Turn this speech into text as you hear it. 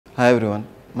Hi everyone,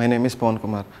 my name is Pavan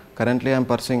Kumar. Currently I am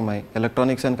pursuing my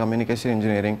Electronics and Communication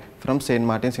Engineering from St.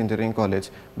 Martin's Engineering College,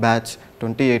 batch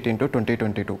 2018 to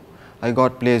 2022. I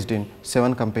got placed in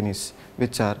 7 companies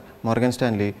which are Morgan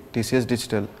Stanley, TCS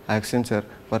Digital, Accenture,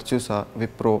 Virtusa,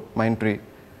 Wipro, Mindtree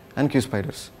and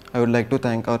QSpiders. I would like to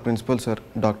thank our principal sir,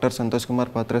 Dr. Santosh Kumar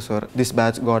Patra sir. This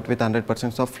batch got with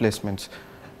 100% of placements.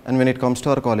 And when it comes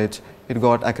to our college, it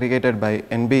got accredited by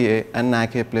NBA and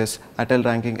NAC A+, ATEL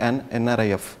ranking and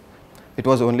NRIF. It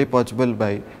was only possible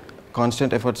by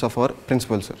constant efforts of our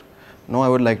principal sir. Now I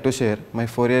would like to share my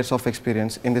 4 years of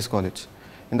experience in this college.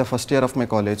 In the first year of my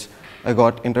college, I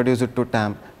got introduced to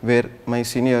TAM, where my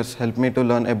seniors helped me to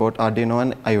learn about Arduino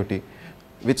and IoT,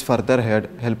 which further had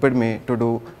helped me to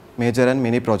do major and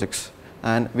mini projects.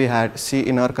 And we had C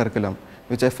in our curriculum,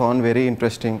 which I found very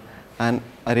interesting, and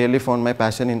I really found my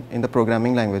passion in the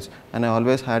programming language, and I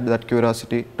always had that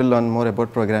curiosity to learn more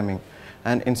about programming.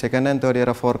 And in second and third year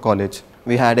of our college,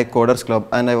 we had a coders club,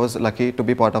 and I was lucky to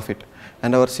be part of it.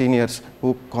 And our seniors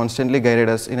who constantly guided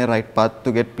us in a right path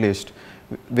to get placed,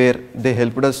 where they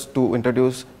helped us to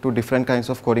introduce to different kinds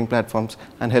of coding platforms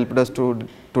and helped us to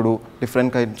do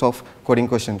different kinds of coding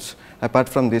questions. Apart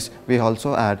from this, we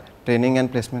also had training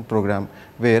and placement program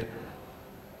where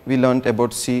we learned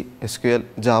about C, SQL,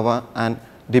 Java and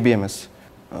DBMS.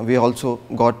 We also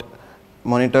got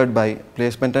monitored by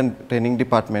placement and training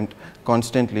department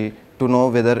constantly to know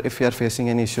whether if we are facing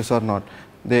any issues or not.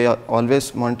 They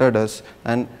always monitored us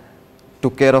and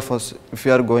took care of us if we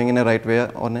are going in a right way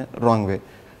or in a wrong way.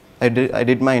 I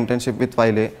did my internship with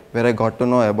Wiley, where I got to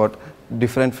know about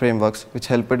different frameworks which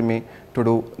helped me to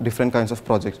do different kinds of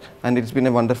projects, and it's been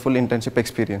a wonderful internship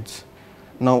experience.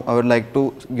 Now I would like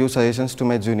to give suggestions to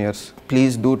my juniors.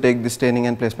 Please do take this training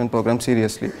and placement program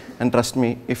seriously, and trust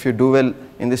me, if you do well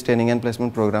in this training and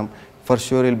placement program, for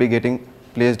sure you'll be getting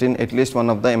placed in at least one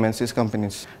of the MNC's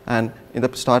companies. And in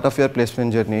the start of your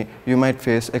placement journey, you might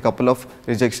face a couple of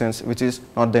rejections, which is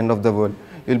not the end of the world.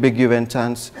 You'll be given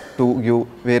chance to give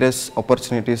various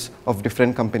opportunities of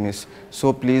different companies.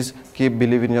 So please keep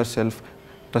believing in yourself,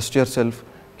 trust yourself,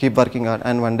 keep working hard,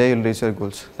 and one day you'll reach your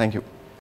goals. Thank you.